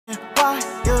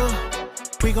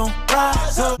We gon'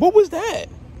 rise up. What was that?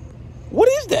 What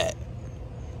is that?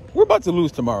 We're about to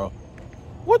lose tomorrow.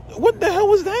 What the hell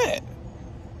was that?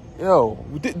 Yo,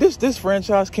 this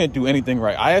franchise can't do anything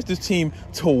right. I asked this team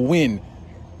to win.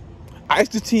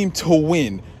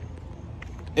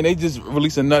 And they just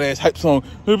released a nut ass hype song.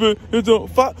 Who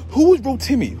is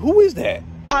Rotimi? Who is that?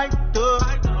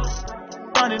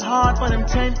 Running hard for them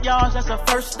 10 yards, that's a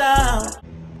first down.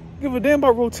 Give a damn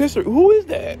about rotisserie. Who is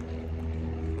that?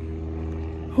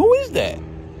 Who is that?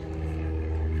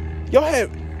 Y'all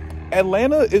have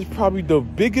Atlanta is probably the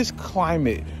biggest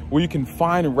climate where you can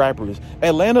find rappers.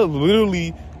 Atlanta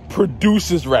literally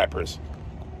produces rappers.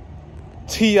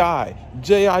 T.I.,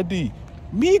 J.I.D.,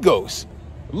 Migos,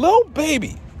 Lil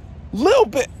Baby.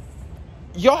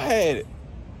 Y'all had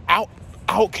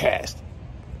Outkast.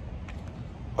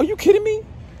 Are you kidding me?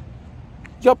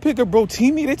 Y'all pick up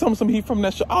Rotimi. They tell me something he from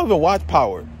that show. I don't even watch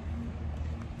Power.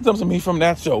 They tell me something he from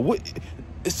that show. What?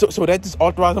 So that just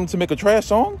authorized him to make a trash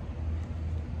song?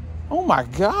 Oh my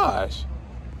gosh.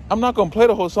 I'm not going to play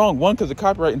the whole song. One, because of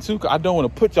copyright, and two, because I don't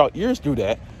want to put y'all ears through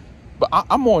that. But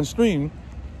I'm on stream.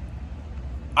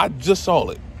 I just saw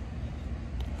it.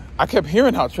 I kept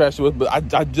hearing how trash it was, but I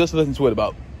just listened to it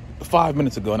about 5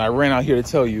 minutes ago, and I ran out here to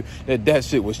tell you that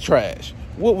shit was trash.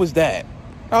 What was that?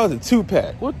 That was a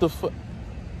 2-pack. What the fuck?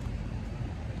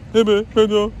 No,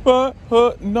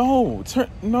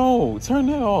 turn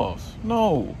that off.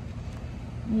 No,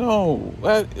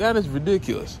 that is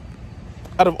ridiculous.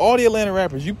 Out of all the Atlanta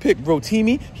rappers, you pick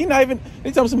Rotimi. He not even.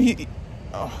 They tell me something.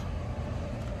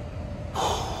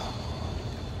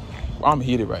 I'm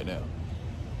heated right now.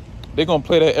 They're gonna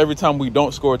play that every time we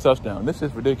don't score a touchdown. This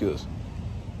is ridiculous.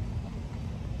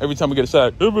 Every time we get a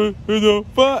sack,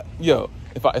 yo,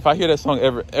 if I hear that song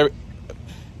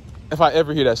if I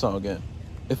ever hear that song again,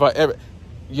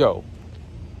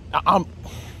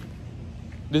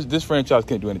 this franchise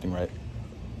can't do anything right.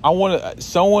 I want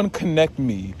someone connect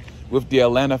me with the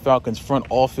Atlanta Falcons front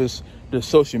office, the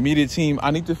social media team.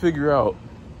 I need to figure out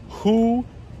who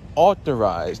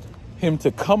authorized him to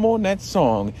come on that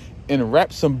song and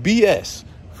rap some BS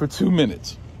for 2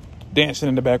 minutes, dancing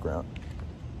in the background.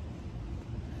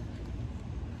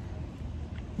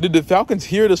 Did the Falcons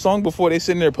hear the song before they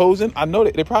sitting there posing? I know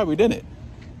they probably didn't.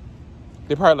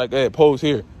 They probably like, hey, pose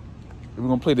here. We're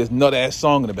gonna play this nut ass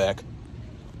song in the back.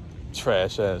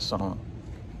 Trash ass song.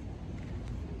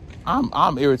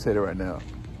 I'm irritated right now.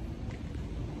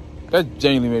 That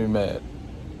genuinely made me mad.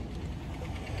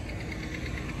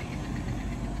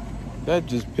 That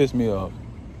just pissed me off.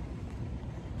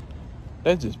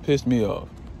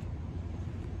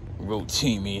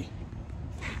 Rotimi.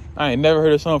 I ain't never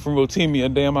heard a song from Rotimi a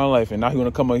day in my life, and now he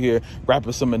wanna come up here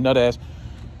rapping some nut ass.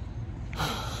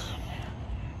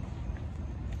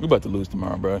 We about to lose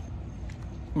tomorrow, bro. We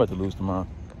about to lose tomorrow.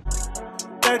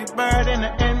 30 bird in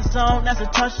the end zone, that's a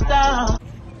touchdown.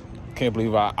 Can't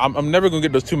believe I'm never gonna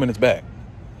get those 2 minutes back.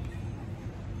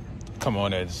 Come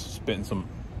on, Ed, spitting some.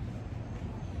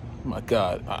 Oh my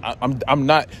God, I'm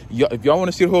not. If y'all want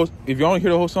to see the whole, if y'all want to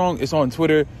hear the whole song, it's on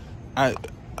Twitter. I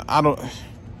don't.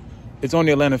 It's on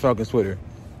the Atlanta Falcons Twitter.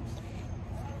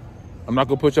 I'm not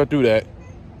gonna put y'all through that.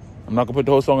 I'm not gonna put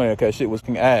the whole song in there because shit was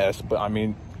king ass. But I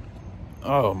mean,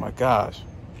 oh my gosh.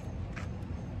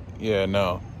 Yeah,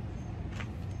 no.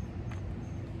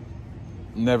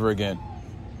 Never again.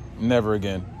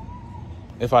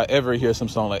 If I ever hear some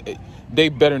song like it, they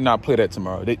better not play that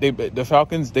tomorrow. The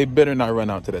Falcons, they better not run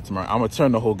out to that tomorrow. I'm gonna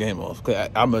turn the whole game off because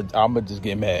I'm gonna just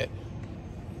get mad.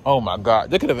 Oh my God,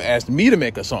 they could have asked me to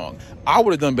make a song. I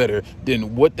would have done better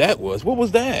than what that was. What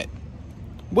was that?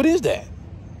 What is that?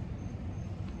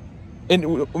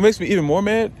 And what makes me even more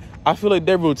mad, I feel like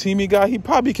that Rotimi guy, he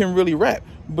probably can really rap,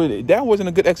 but that wasn't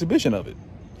a good exhibition of it.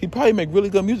 He probably make really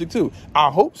good music too. I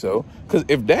hope so, because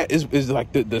if that is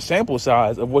like the sample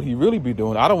size of what he really be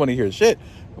doing, I don't want to hear shit.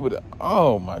 But,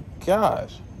 oh my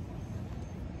gosh.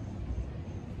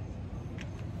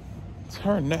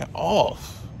 Turn that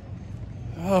off.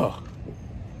 Oh.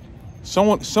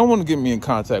 Someone get me in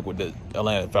contact with the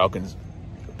Atlanta Falcons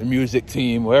music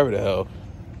team, whatever the hell.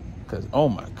 Because, oh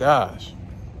my gosh.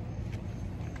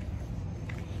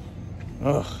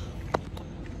 Ugh.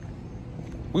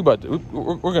 We're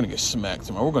going to get smacked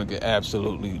tomorrow. We're going to get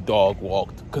absolutely dog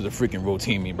walked because of freaking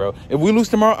Rotimi, bro. If we lose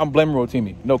tomorrow, I'm blaming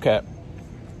Rotimi. No cap.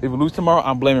 If we lose tomorrow,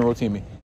 I'm blaming Rotimi.